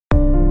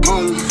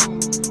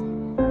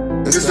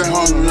It's that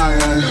Harlem night.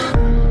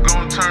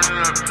 Gon' turn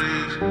it up,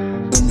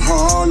 please. Them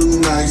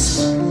Harlem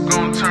nights.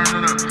 Gon'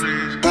 turn it up,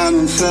 please. I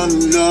done fell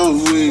in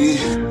love with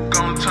it.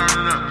 Gon' turn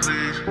it up,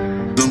 please.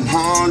 Them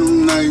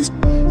Harlem nights.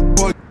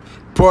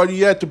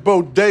 Party at the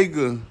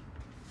bodega.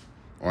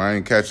 Well, I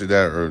ain't catch it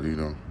that early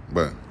though,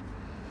 but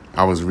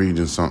I was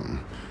reading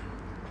something.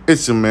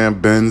 It's your man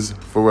Benz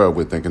Pharrell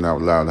with Thinking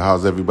Out Loud.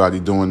 How's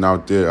everybody doing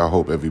out there? I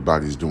hope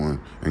everybody's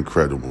doing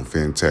incredible,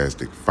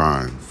 fantastic,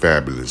 fine,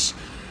 fabulous.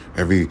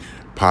 Every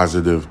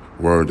positive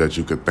word that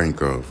you could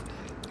think of.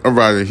 All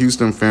right, a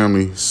Houston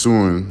family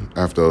suing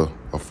after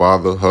a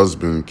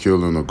husband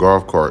killed in a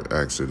golf cart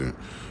accident.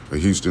 A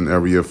Houston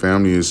area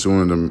family is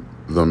suing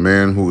the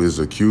man who is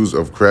accused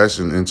of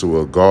crashing into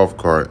a golf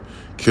cart,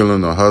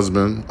 killing a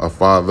husband, a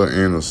father,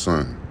 and a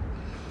son.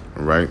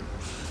 All right.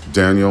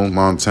 Daniel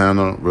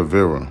Montana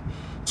Rivera,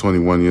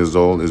 21 years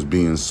old, is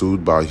being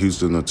sued by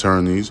Houston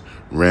attorneys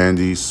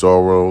Randy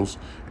Soros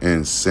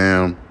and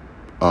Sam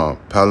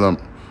Palermo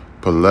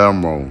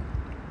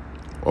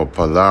of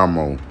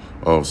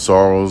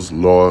Soros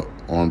Law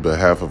on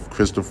behalf of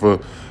Christopher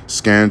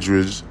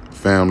Scandridge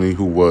family,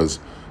 who was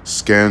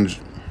Scandridge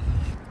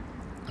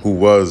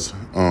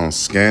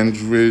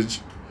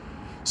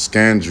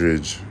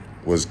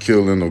was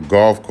killed in a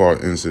golf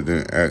cart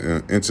incident at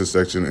an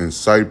intersection in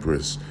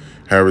Cypress.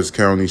 Harris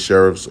County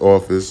Sheriff's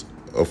Office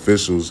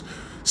officials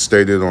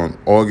stated on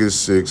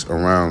August 6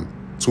 around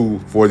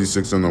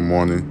 2:46 in the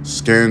morning,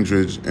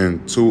 Scandridge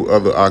and two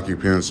other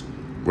occupants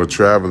were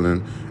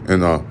traveling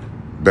in a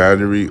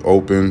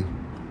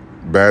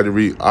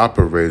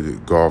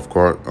battery-operated golf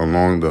cart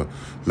along the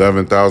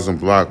 11,000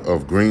 block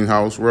of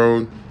Greenhouse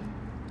Road.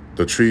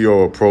 The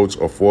trio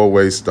approached a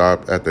four-way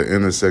stop at the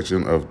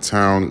intersection of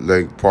Town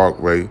Lake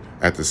Parkway.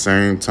 At the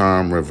same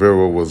time,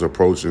 Rivera was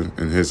approaching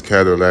in his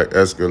Cadillac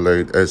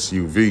Escalade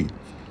SUV.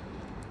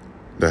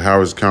 The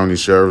Harris County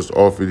Sheriff's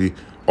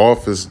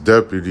Office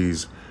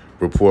deputies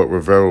report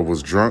Rivera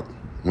was drunk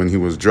when he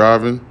was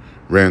driving,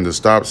 ran the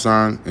stop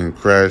sign, and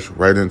crashed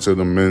right into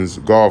the men's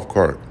golf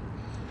cart.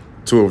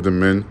 Two of the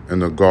men in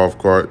the golf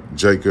cart,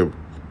 Jacob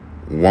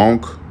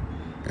Wonk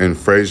and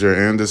Fraser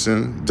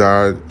Anderson,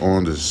 died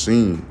on the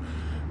scene.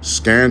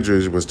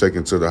 Scandridge was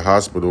taken to the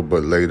hospital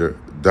but later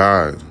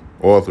died.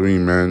 All three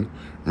men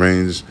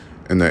ranged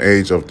in the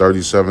age of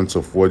 37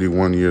 to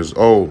 41 years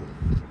old.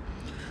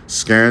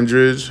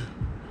 Scandridge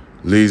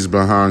leaves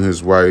behind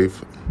his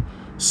wife,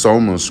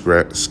 Soma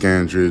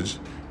Scandridge,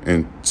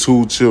 and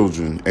two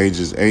children,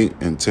 ages 8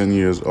 and 10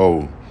 years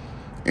old,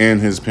 and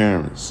his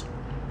parents.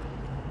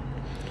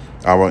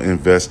 Our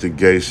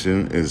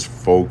investigation is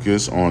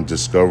focused on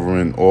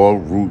discovering all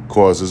root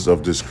causes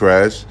of this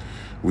crash.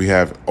 We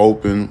have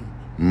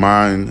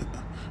open-minded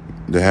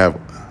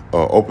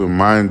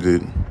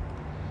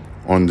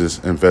on this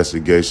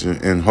investigation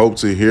and hope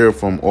to hear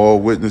from all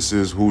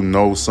witnesses who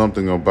know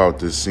something about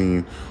this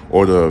scene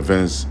or the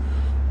events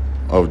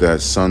of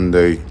that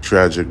Sunday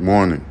tragic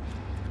morning,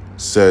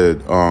 said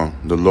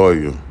the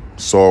lawyer,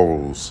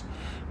 Soros.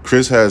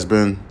 Chris has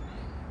been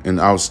an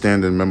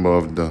outstanding member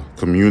of the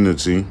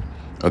community,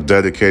 a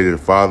dedicated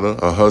father,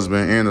 a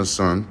husband, and a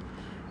son.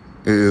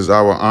 It is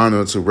our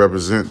honor to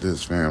represent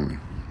this family,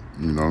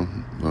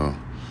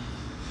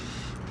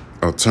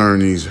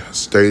 attorneys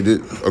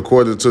stated.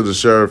 According to the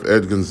sheriff,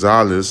 Ed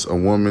Gonzalez, a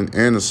woman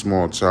and a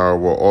small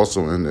child were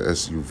also in the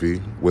SUV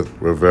with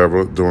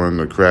Rivera during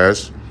the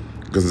crash.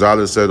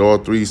 Gonzalez said all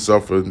three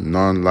suffered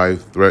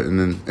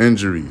non-life-threatening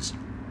injuries.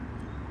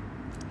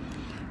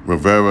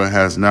 Rivera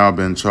has now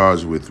been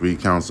charged with 3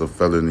 counts of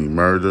felony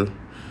murder.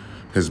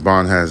 His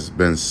bond has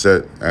been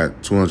set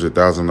at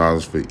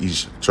 $200,000 for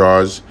each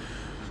charge.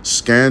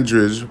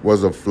 Scandridge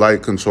was a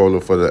flight controller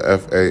for the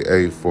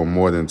FAA for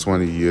more than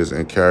 20 years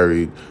and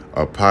carried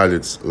a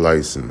pilot's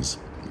license.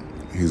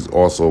 He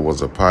also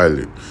was a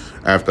pilot.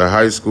 After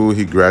high school,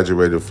 he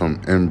graduated from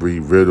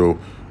Embry-Riddle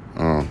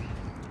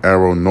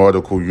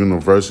Aeronautical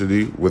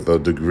University with a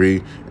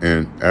degree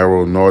in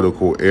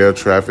aeronautical air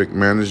traffic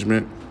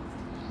management,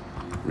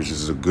 which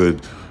is a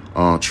good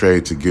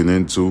trade to get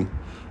into.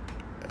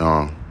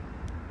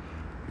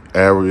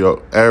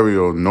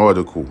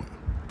 Aeronautical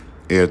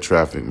air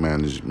traffic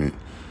management.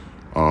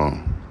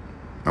 I'm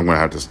going to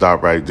have to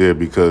stop right there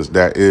because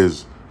that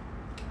is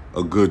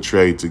a good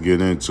trade to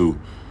get into.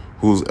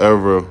 Who's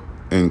ever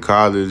in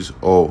college,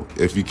 or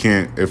if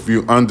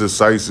you're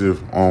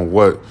undecisive on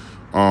what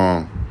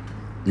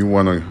you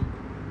want to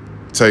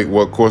take,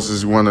 what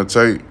courses you want to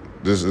take,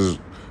 this is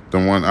the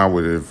one I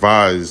would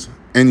advise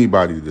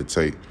anybody to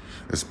take,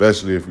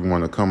 especially if you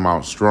want to come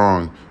out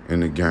strong in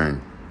the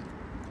game.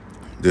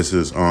 This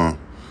is a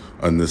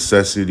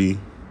necessity.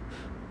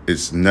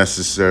 It's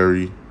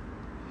necessary.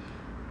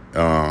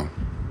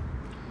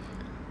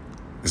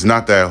 It's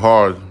not that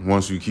hard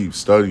once you keep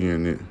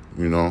studying it,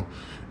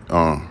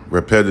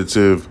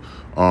 repetitive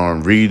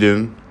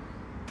reading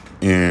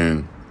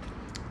and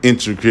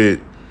intricate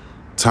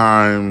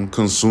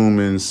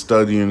time-consuming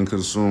studying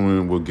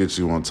consuming will get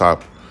you on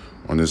top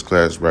on this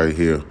class right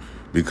here,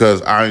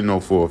 because I know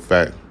for a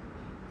fact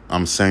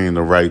I'm saying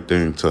the right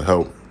thing to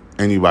help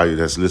anybody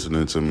that's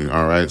listening to me,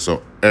 all right?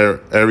 So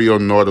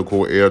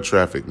aeronautical air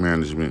traffic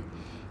management,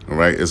 all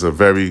right? It's a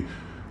very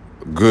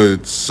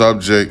good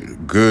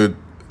subject, good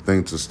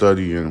thing to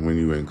study in when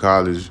you're in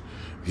college.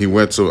 He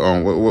went to,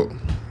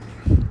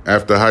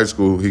 after high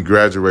school, he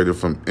graduated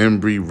from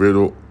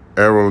Embry-Riddle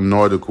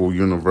Aeronautical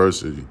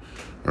University,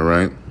 all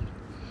right?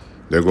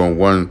 They're going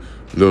one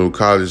little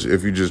college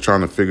if you're just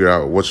trying to figure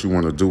out what you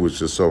want to do with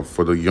yourself.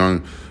 For the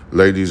young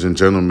ladies and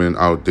gentlemen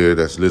out there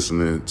that's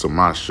listening to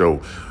my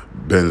show,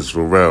 Ben's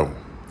Farrell,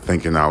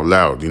 thinking out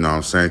loud, you know what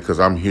I'm saying? Because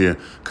I'm here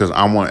because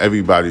I want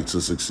everybody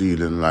to succeed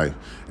in life.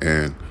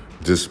 And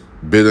this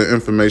bit of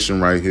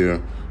information right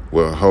here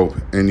will help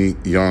any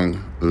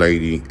young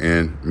lady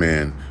and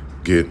man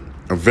get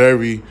a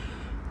very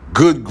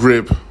good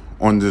grip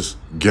on this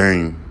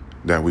game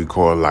that we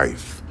call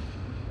life.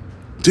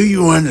 Do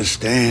you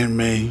understand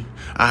me?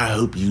 I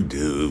hope you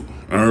do.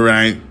 All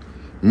right.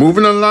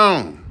 Moving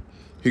along.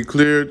 He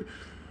cleared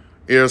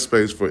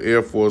airspace for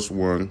Air Force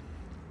One,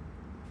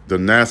 the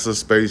NASA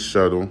Space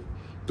Shuttle,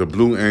 the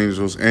Blue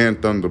Angels, and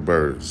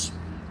Thunderbirds.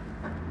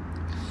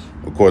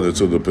 According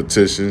to the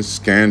petition,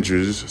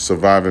 Scandridge's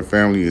surviving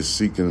family is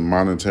seeking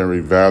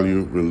monetary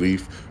value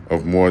relief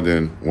of more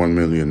than $1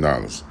 million.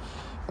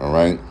 All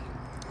right?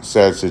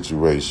 Sad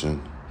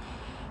situation.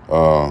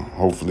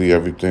 Hopefully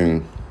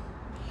everything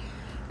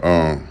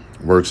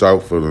works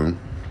out for them.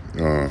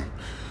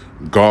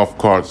 Golf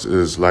carts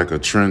is like a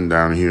trend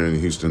down here in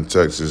Houston,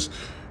 Texas,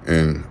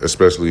 and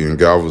especially in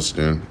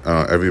Galveston.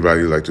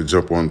 Everybody like to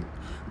jump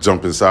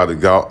inside the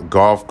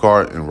golf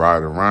cart and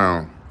ride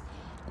around,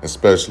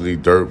 especially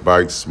dirt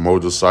bikes,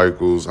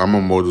 motorcycles. I'm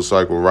a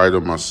motorcycle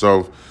rider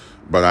myself,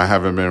 but I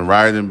haven't been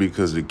riding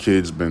because the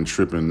kids been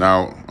tripping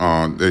out.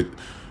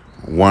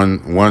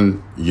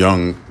 One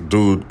young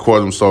dude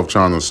caught himself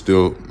trying to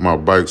steal my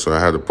bike, so I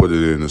had to put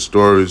it in the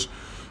storage.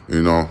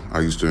 You know,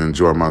 I used to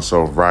enjoy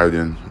myself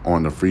riding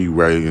on the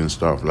freeway and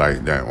stuff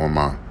like that on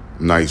my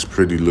nice,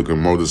 pretty-looking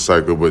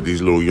motorcycle, but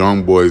these little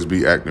young boys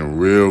be acting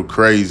real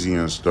crazy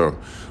and stuff.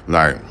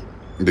 Like,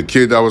 the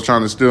kid that was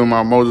trying to steal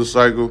my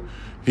motorcycle,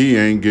 he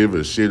ain't give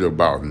a shit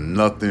about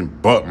nothing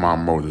but my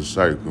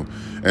motorcycle.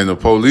 And the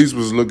police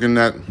was looking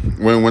at,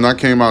 when I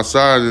came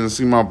outside and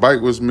see my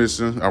bike was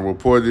missing, I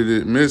reported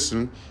it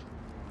missing.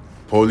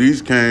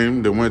 Police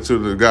came, they went to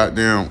the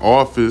goddamn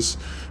office,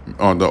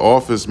 the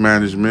office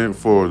management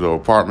for the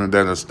apartment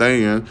that I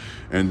stay in,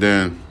 and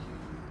then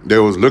they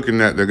was looking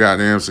at the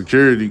goddamn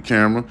security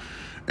camera,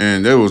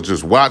 and they was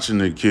just watching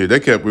the kid. They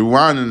kept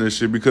rewinding this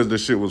shit because the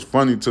shit was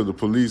funny to the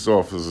police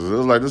officers. It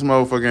was like, this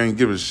motherfucker ain't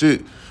give a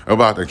shit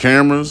about the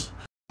cameras.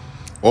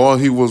 All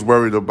he was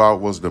worried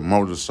about was the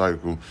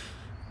motorcycle,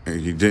 and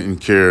he didn't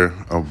care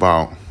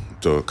about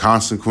the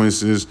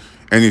consequences,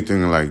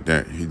 anything like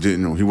that. He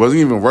wasn't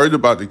even worried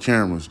about the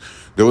cameras.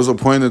 There was a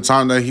point in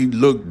time that he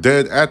looked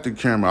dead at the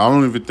camera. I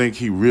don't even think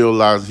he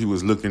realized he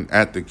was looking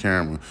at the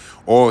camera.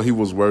 All he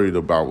was worried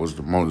about was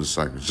the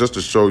motorcycle. Just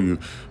to show you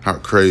how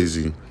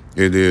crazy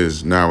it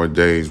is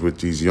nowadays with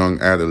these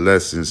young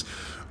adolescents,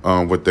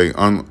 with their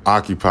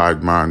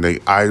unoccupied mind, they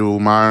idle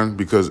mind,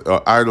 because an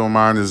idle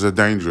mind is a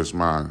dangerous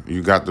mind.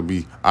 You got to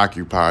be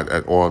occupied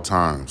at all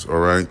times, all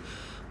right?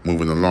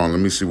 Moving along, let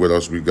me see what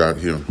else we got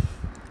here.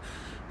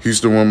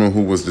 Houston woman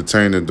who was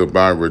detained in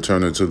Dubai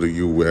returning to the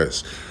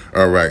U.S.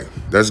 All right,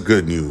 that's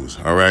good news,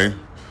 all right?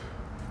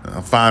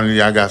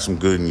 Finally, I got some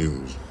good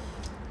news.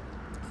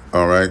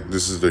 All right,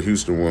 this is the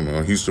Houston woman.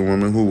 A Houston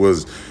woman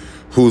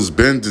who's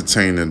been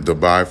detained in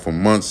Dubai for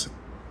months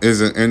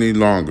isn't any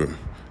longer.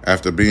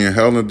 After being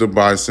held in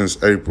Dubai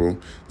since April,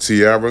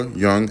 Tiara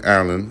Young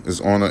Allen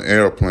is on an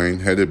airplane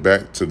headed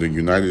back to the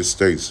United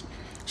States.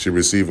 She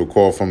received a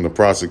call from the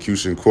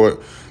prosecution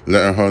court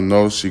letting her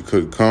know she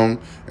could come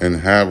and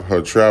have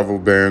her travel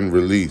ban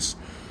released.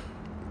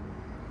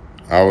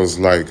 I was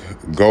like,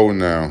 go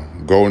now,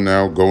 go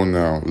now, go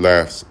now,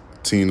 laughs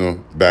Tina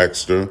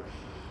Baxter.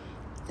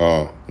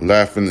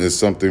 Laughing is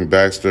something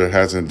Baxter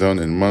hasn't done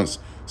in months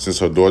since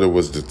her daughter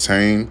was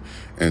detained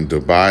in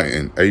Dubai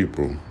in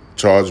April,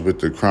 charged with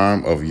the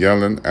crime of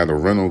yelling at a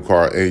rental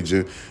car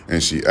agent,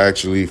 and she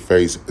actually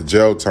faced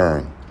jail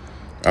time.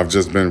 I've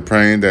just been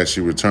praying that she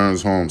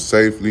returns home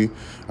safely.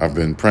 I've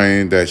been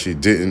praying that she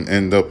didn't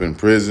end up in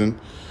prison.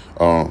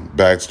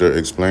 Baxter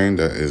explained,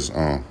 that is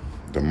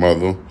the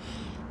mother.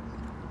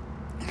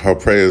 Her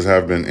prayers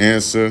have been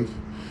answered.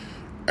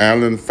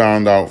 Allen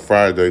found out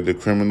Friday the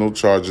criminal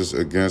charges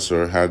against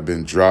her had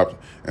been dropped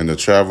and the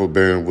travel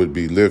ban would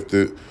be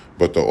lifted,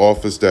 but the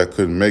office that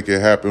could make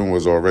it happen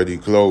was already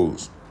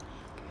closed.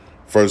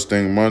 First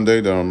thing Monday,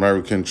 the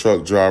American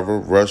truck driver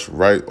rushed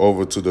right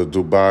over to the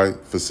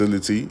Dubai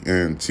facility,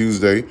 and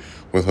Tuesday,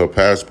 with her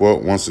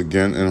passport once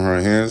again in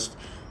her hands,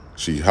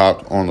 she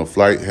hopped on a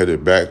flight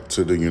headed back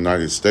to the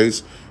United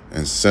States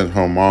and sent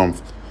her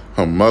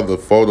mother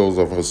photos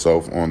of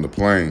herself on the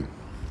plane.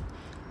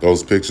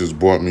 Those pictures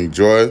brought me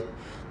joy.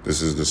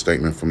 This is the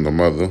statement from the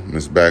mother,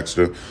 Miss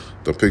Baxter.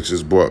 The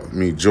pictures brought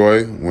me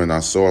joy when I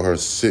saw her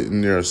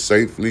sitting there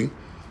safely.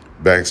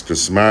 Baxter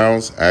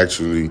smiles.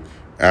 Actually,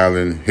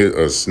 Allen hit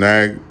a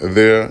snag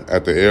there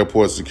at the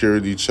airport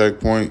security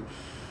checkpoint.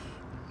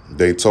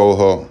 They told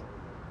her,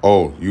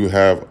 "Oh, you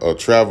have a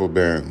travel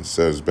ban,"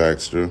 says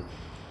Baxter.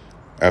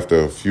 After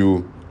a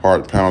few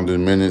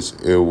heart-pounding minutes,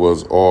 it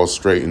was all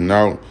straightened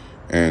out,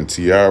 and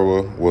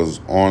Tiara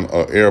was on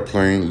an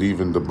airplane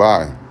leaving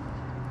Dubai.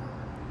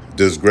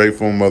 This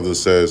grateful mother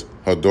says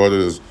her daughter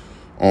is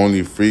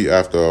only free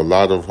after a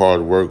lot of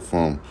hard work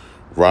from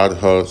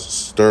Radha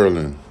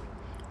Sterling,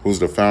 who's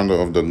the founder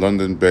of the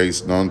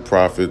London-based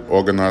nonprofit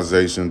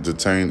organization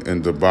Detained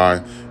in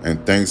Dubai,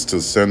 and thanks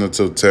to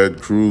Senator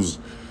Ted Cruz's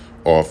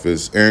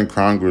office and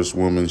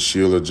Congresswoman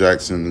Sheila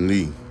Jackson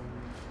Lee.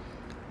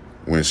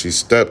 When she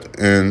stepped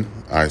in,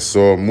 I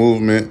saw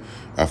movement.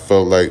 I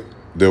felt like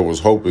there was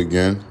hope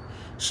again.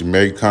 She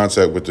made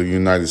contact with the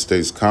United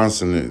States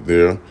consulate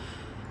there.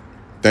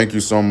 Thank you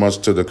so much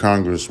to the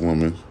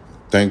Congresswoman.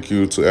 Thank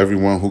you to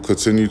everyone who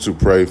continued to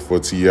pray for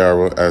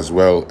Tiara as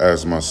well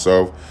as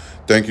myself.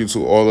 Thank you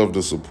to all of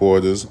the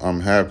supporters.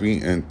 I'm happy,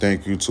 and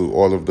thank you to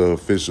all of the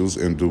officials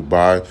in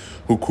Dubai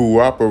who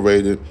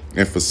cooperated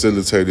and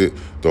facilitated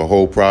the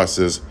whole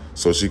process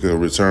so she could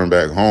return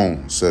back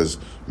home, says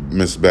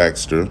Miss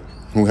Baxter,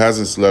 who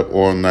hasn't slept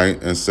all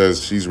night and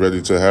says she's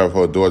ready to have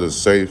her daughter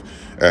safe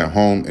at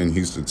home in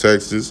Houston,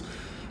 Texas.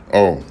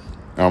 Oh,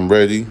 I'm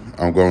ready.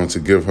 I'm going to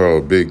give her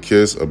a big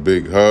kiss, a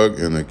big hug,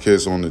 and a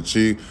kiss on the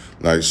cheek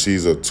like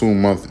she's a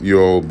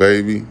 2-month-old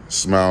baby.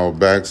 Smile,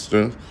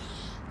 Baxter.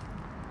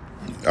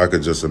 I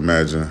could just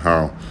imagine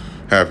how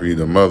happy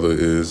the mother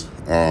is.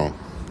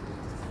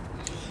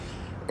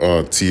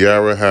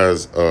 Tiara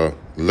has a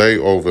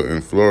layover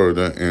in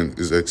Florida and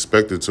is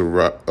expected to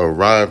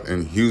arrive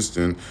in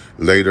Houston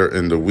later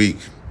in the week.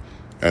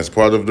 As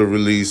part of the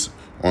release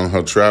on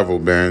her travel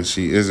ban,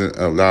 she isn't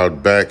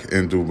allowed back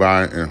in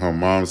Dubai, and her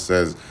mom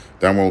says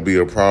that won't be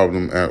a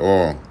problem at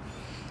all.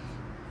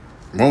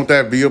 Won't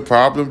that be a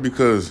problem?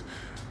 Because,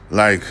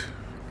 like,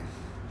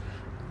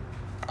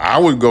 I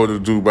would go to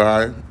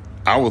Dubai.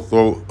 I would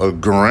throw a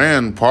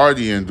grand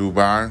party in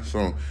Dubai,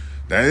 so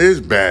that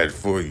is bad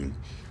for you.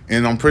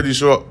 And I'm pretty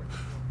sure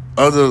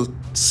other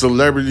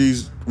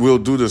celebrities will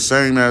do the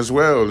same as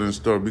well and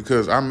stuff,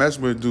 because I mess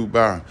with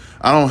Dubai.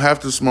 I don't have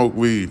to smoke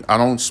weed. I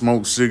don't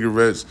smoke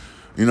cigarettes.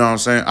 You know what I'm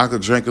saying? I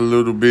could drink a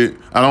little bit.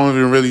 I don't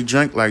even really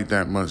drink like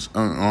that much.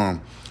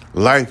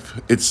 Life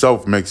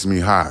itself makes me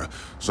high.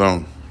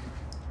 So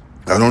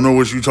I don't know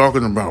what you're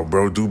talking about,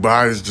 bro.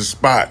 Dubai is the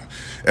spot.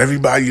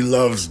 Everybody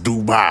loves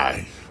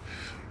Dubai.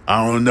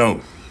 I don't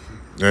know.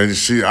 And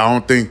I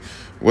don't think,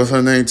 what's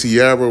her name,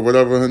 Tiara,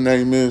 whatever her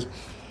name is,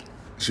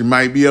 she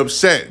might be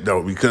upset,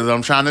 though, because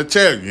I'm trying to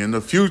tell you, in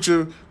the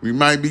future, we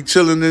might be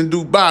chilling in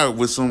Dubai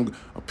with some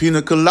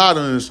pina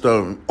colada and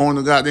stuff on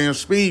the goddamn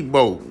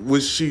speedboat,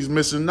 which she's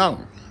missing out,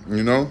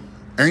 you know?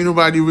 Ain't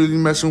nobody really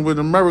messing with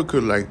America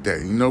like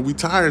that, you know? We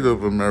tired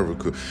of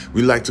America.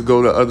 We like to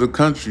go to other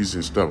countries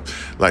and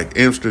stuff, like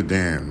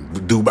Amsterdam,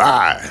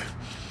 Dubai,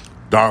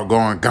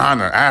 doggone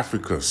Ghana,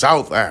 Africa,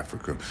 South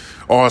Africa,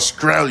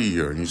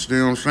 Australia, you see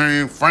what I'm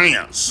saying?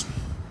 France.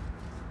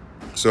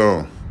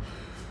 So,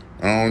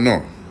 I don't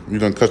know. You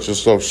done cut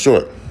yourself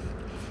short.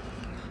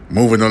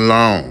 Moving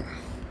along.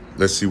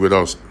 Let's see what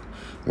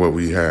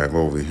we have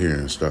over here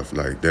and stuff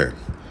like that.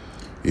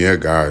 Yeah,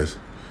 guys.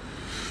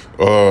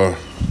 I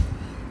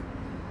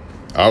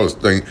was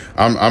thinking,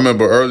 I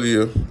remember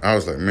earlier, I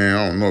was like, man,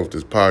 I don't know if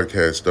this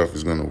podcast stuff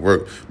is going to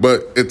work.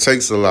 But it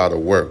takes a lot of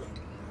work.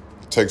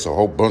 It takes a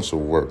whole bunch of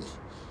work.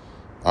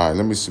 All right,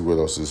 let me see what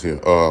else is here.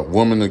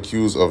 Woman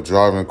accused of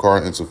driving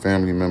car into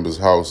family member's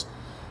house,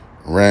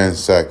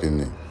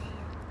 ransacking it.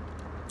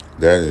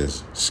 That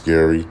is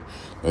scary.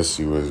 Let's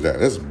see what is that.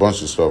 There's a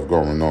bunch of stuff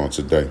going on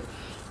today.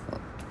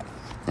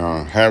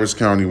 Harris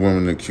County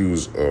woman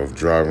accused of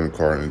driving a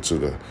car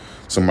into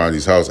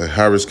somebody's house. A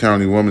Harris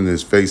County woman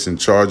is facing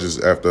charges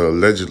after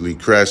allegedly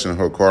crashing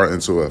her car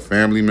into a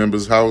family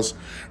member's house,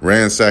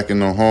 ransacking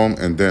the home,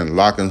 and then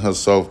locking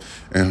herself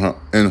in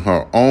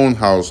her own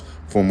house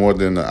for more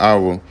than an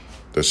hour,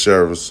 the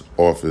sheriff's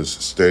office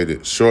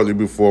stated. Shortly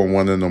before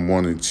 1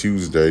 a.m.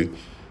 Tuesday,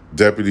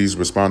 deputies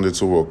responded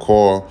to a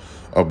call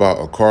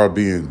about a car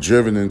being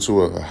driven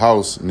into a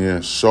house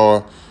near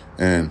Shaw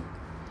and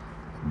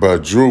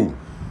Badru.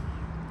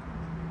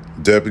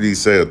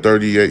 Deputies say a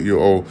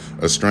 38-year-old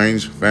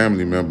estranged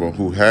family member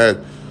who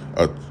had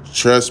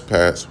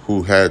trespassed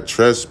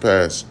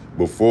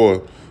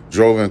before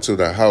drove into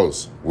the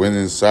house, went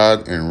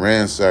inside and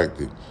ransacked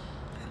it,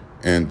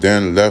 and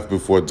then left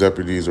before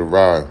deputies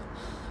arrived.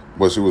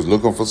 But she was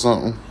looking for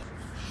something.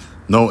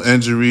 No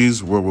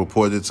injuries were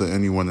reported to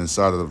anyone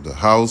inside of the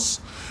house.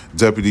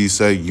 Deputies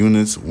say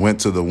units went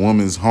to the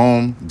woman's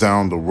home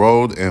down the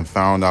road and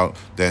found out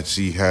that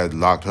she had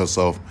locked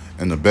herself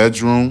in the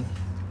bedroom.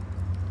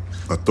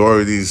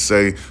 Authorities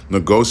say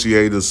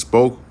negotiators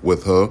spoke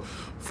with her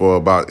for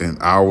about an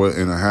hour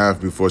and a half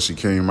before she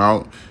came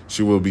out.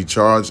 She will be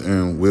charged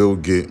and will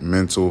get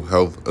mental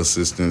health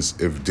assistance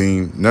if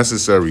deemed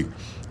necessary,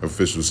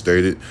 officials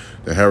stated.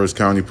 The Harris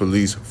County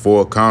Police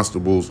 4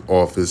 Constables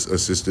Office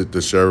assisted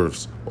the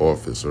Sheriff's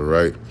Office, all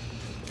right?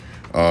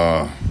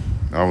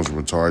 I was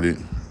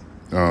retarded.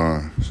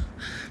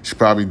 She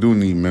probably do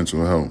need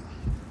mental help.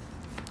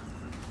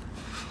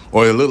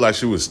 Or it looked like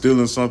she was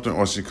stealing something,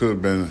 or she could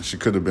have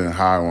been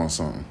high on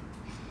something.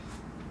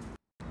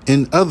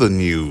 In other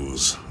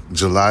news,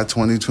 July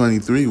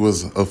 2023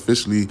 was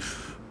officially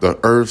the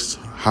Earth's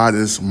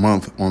hottest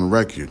month on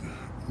record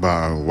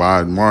by a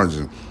wide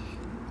margin.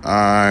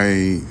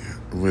 I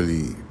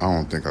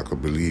don't think I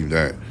could believe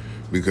that,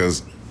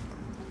 because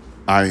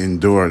I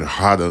endured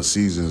hotter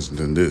seasons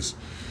than this.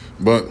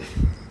 But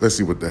let's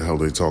see what the hell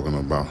they're talking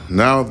about.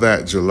 Now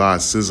that July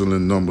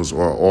sizzling numbers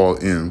are all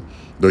in,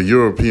 the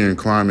European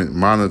Climate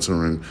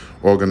Monitoring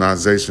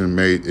Organization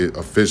made it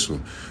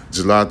official.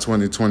 July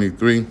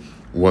 2023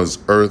 was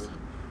Earth's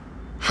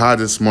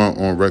hottest month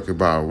on record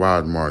by a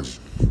wide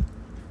margin.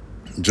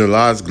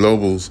 July's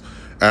global's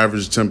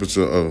average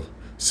temperature of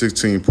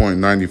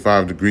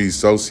 16.95 degrees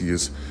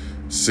Celsius,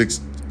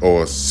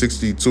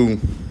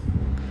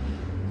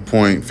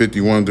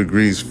 62.51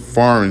 degrees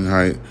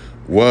Fahrenheit,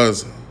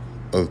 was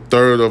a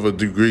third of a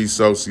degree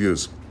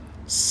Celsius,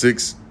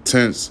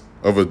 0.6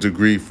 of a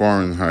degree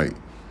Fahrenheit.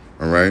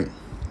 All right.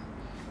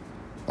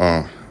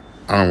 I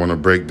don't want to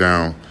break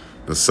down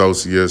the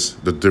Celsius,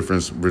 the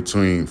difference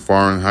between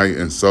Fahrenheit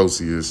and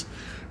Celsius.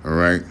 All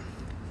right.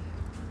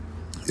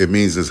 It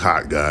means it's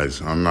hot,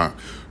 guys. I'm not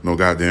no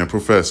goddamn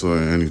professor or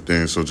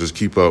anything, so just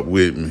keep up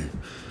with me.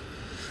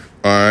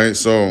 All right.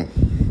 So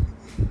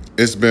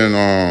it's been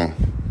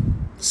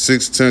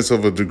 0.6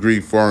 of a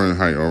degree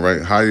Fahrenheit. All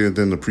right. Higher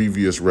than the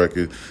previous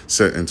record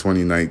set in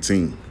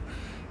 2019.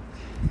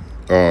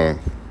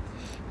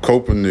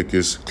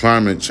 Copernicus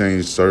Climate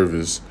Change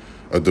Service,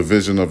 a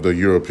division of the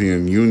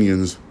European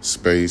Union's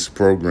space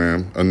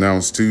program,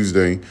 announced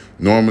Tuesday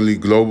normally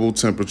global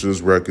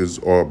temperatures records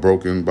are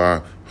broken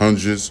by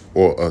hundredths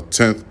or a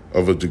tenth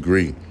of a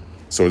degree.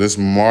 So this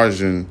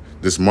margin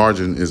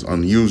is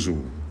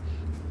unusual.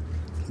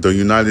 The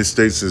United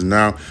States is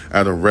now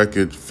at a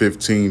record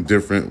 15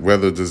 different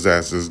weather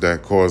disasters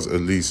that caused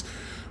at least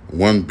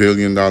 $1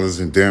 billion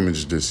in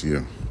damage this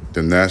year.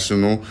 The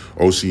National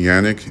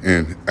Oceanic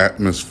and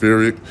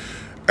Atmospheric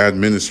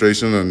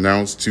Administration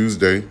announced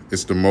Tuesday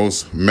it's the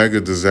most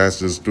mega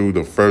disasters through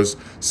the first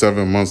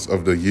 7 months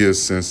of the year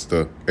since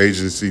the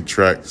agency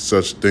tracked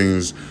such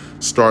things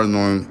starting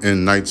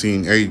in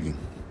 1980,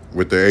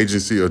 with the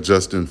agency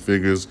adjusting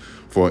figures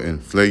for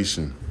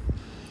inflation.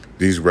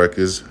 These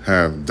records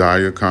have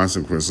dire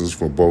consequences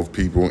for both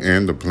people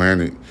and the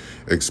planet,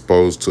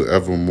 exposed to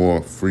ever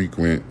more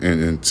frequent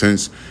and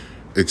intense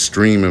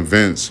extreme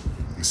events,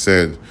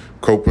 said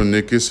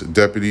Copernicus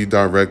Deputy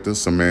Director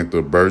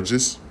Samantha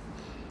Burgess.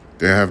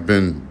 There have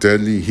been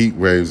deadly heat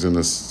waves in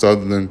the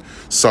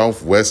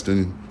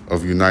southwestern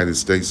of United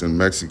States and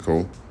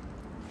Mexico.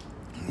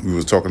 We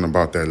were talking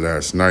about that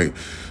last night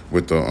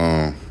with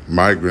the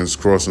migrants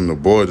crossing the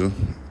border,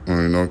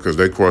 because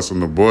they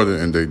crossing the border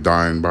and they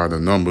dying by the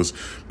numbers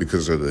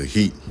because of the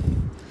heat.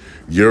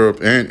 Europe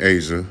and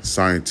Asia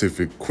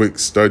scientific quick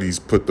studies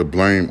put the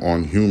blame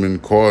on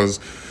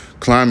human-caused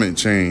climate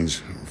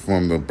change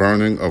from the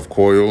burning of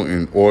coal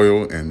and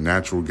oil and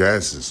natural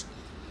gases.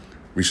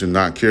 We should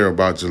not care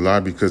about July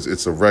because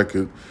it's a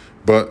record,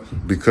 but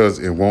because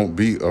it won't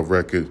be a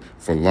record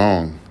for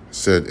long,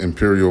 said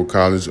Imperial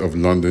College of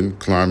London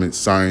climate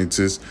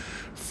scientist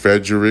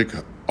Frederick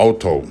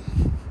Otto.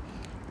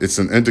 It's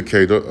an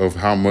indicator of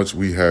how much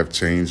we have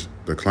changed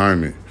the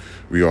climate.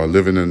 We are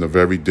living in a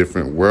very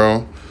different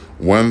world,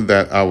 one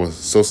that our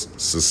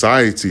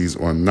societies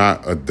are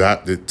not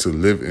adapted to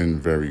live in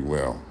very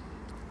well.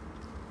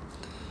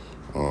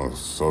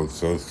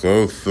 The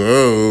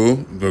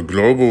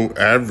global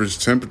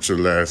average temperature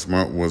last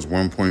month was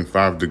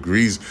 1.5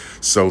 degrees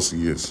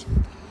Celsius.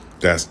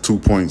 That's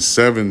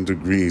 2.7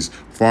 degrees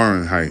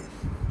Fahrenheit.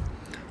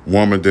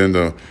 Warmer than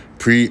the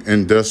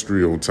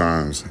pre-industrial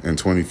times in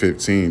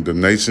 2015. The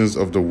nations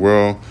of the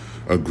world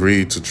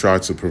agreed to try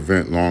to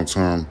prevent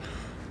long-term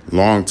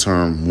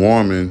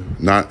warming,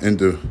 not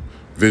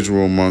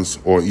individual months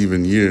or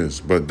even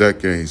years, but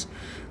decades.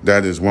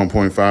 That is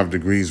 1.5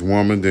 degrees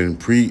warmer than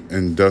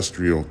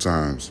pre-industrial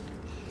times.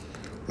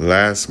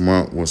 Last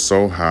month was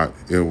so hot,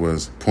 it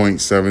was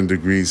 0.7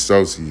 degrees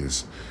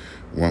Celsius,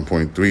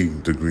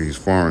 1.3 degrees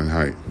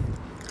Fahrenheit,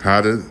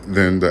 hotter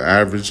than the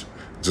average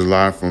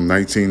July from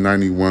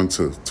 1991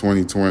 to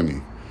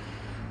 2020.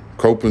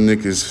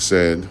 Copernicus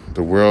said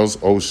the world's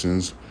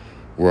oceans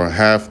were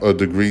half a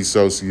degree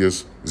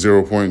Celsius,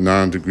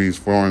 0.9 degrees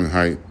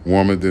Fahrenheit,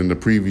 warmer than the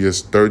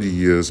previous 30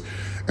 years,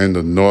 and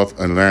the North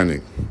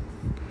Atlantic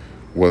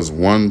was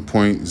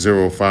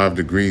 1.05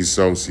 degrees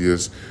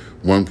Celsius,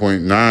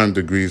 1.9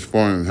 degrees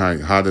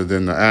Fahrenheit hotter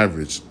than the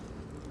average.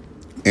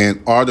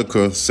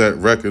 Antarctica set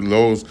record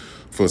lows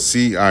for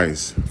sea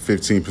ice,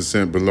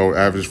 15% below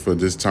average for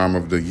this time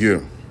of the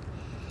year.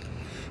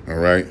 All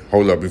right,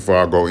 hold up before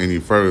I go any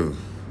further.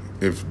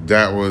 If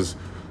that was,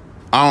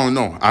 I don't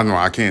know.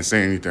 I can't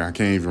say anything. I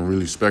can't even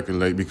really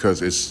speculate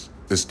because it's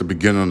the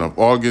beginning of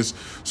August,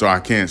 so I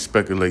can't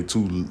speculate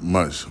too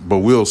much. But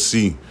we'll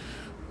see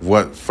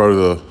what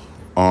further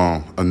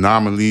weather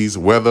anomalies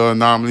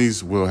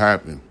will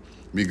happen.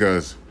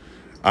 because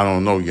I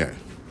don't know yet.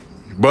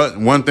 But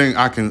one thing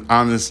I can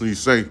honestly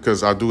say,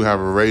 because I do have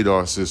a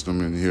radar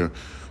system in here,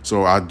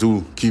 so I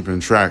do keep in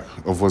track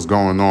of what's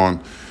going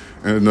on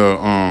in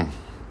the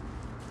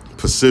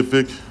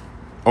Pacific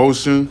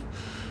Ocean,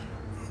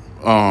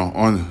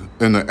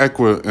 in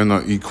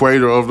the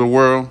equator of the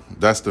world.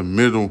 That's the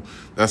middle.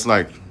 That's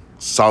like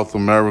South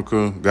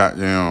America,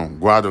 goddamn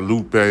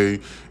Guadalupe,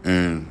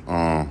 and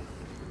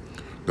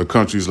the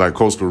countries like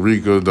Costa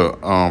Rica,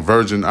 the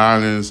Virgin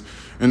Islands.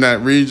 In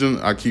that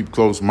region, I keep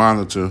close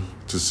monitor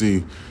to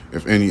see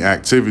if any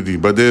activity.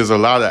 But there's a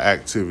lot of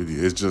activity.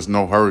 It's just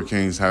no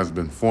hurricanes has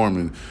been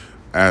forming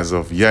as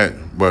of yet.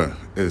 But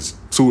it's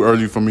too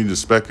early for me to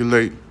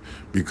speculate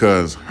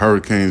because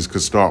hurricanes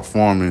could start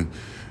forming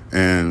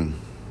in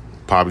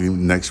probably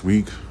next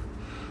week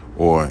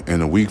or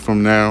in a week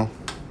from now.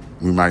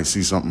 We might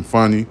see something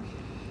funny.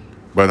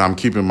 But I'm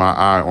keeping my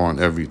eye on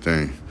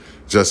everything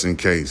just in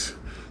case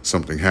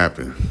something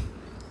happened.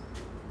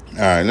 All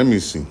right, let me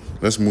see.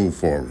 Let's move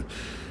forward.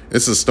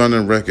 It's a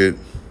stunning record,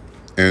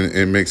 and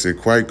it makes it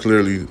quite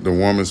clearly the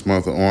warmest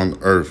month on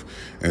Earth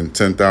in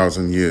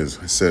 10,000 years,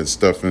 said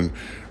Stefan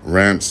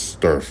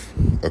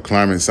Ramsdorf, a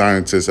climate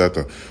scientist at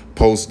the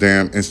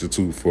Potsdam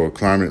Institute for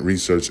Climate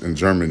Research in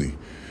Germany.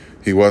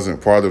 He wasn't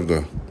part of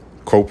the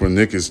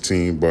Copernicus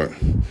team, but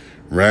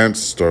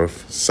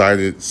Ramsdorf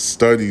cited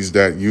studies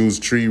that use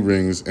tree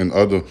rings and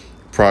other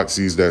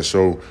proxies that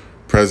show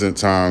present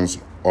times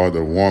are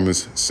the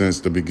warmest since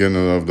the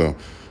beginning of the,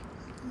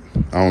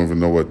 I don't even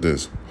know what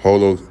this,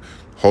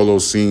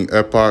 Holocene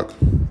epoch,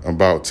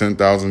 about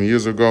 10,000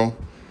 years ago.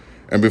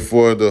 And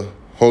before the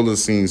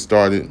Holocene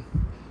started,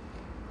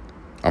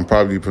 I'm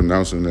probably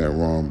pronouncing that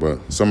wrong, but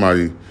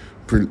somebody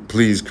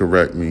please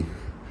correct me.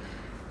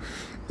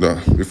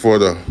 Before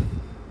the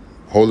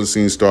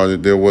Holocene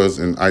started, there was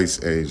an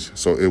ice age.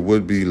 So it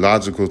would be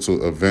logical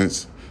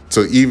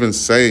to even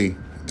say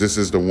this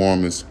is the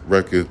warmest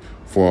record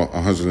for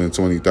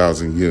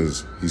 120,000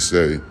 years, he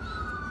said.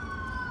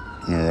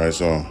 All right,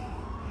 so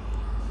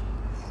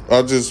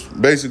I'm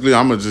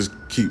gonna just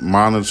keep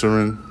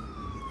monitoring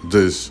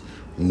this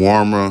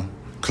warmer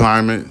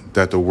climate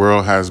that the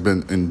world has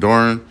been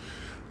enduring.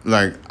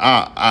 Like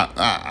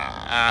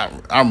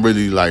I'm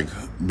really like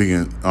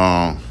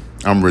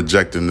I'm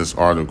rejecting this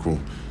article,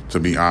 to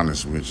be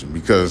honest with you,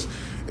 because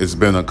it's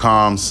been a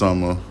calm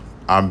summer.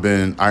 I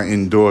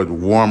endured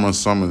warmer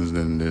summers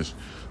than this,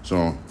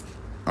 so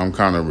I'm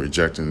kind of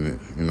rejecting it,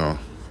 you know.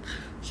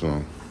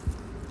 So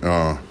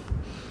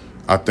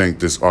I think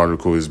this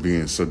article is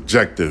being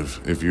subjective,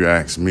 if you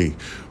ask me.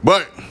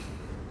 But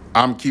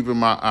I'm keeping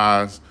my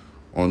eyes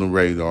on the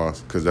radar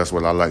because that's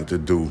what I like to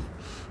do.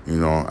 You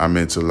know, I'm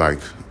into like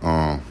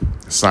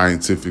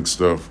scientific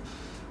stuff.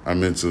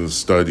 I'm into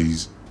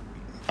studies.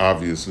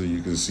 Obviously,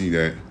 you can see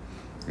that,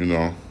 you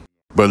know.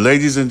 But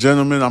ladies and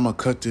gentlemen, I'm going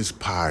to cut this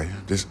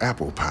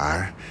apple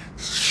pie,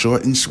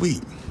 short and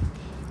sweet.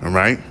 All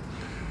right?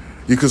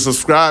 You can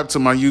subscribe to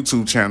my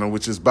YouTube channel,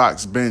 which is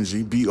Box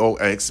Benji,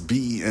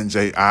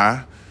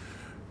 BoxBenji.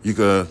 You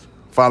can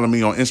follow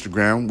me on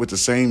Instagram with the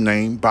same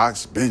name,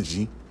 Box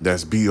Benji.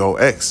 That's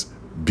BoxBenji,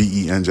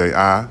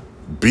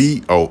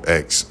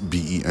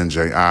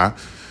 BoxBenji.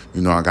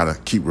 You know, I got to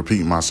keep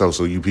repeating myself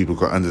so you people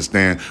can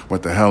understand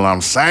what the hell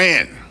I'm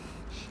saying.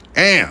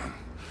 And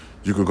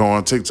you could go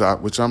on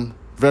TikTok, which I'm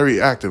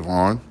very active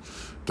on.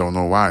 Don't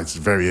know why. It's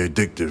very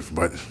addictive,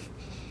 but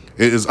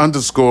it is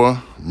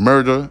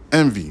 _murder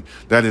envy.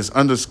 That is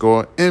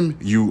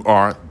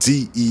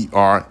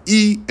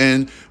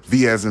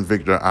 _MURDERENV as in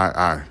Victor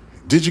II.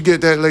 Did you get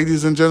that,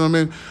 ladies and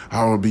gentlemen?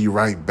 I will be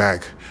right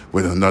back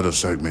with another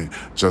segment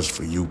just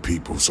for you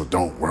people, so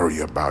don't worry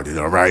about it,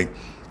 all right?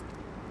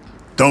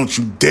 Don't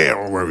you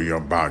dare worry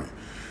about it.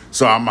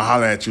 So I'm going to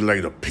holler at you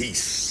later.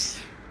 Peace.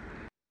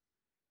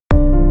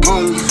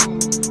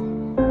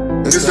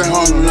 It's that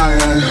Harlem night.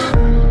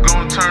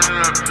 Gon' turn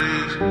it up,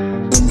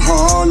 please. Them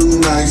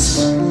Harlem nights.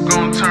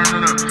 Gon' turn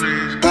it up,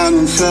 please. I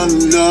done fell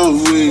in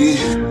love with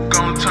it.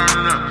 Gon' turn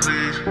it up,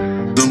 please.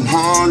 Them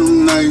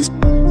Harlem nights.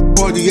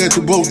 Party at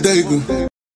the bodega.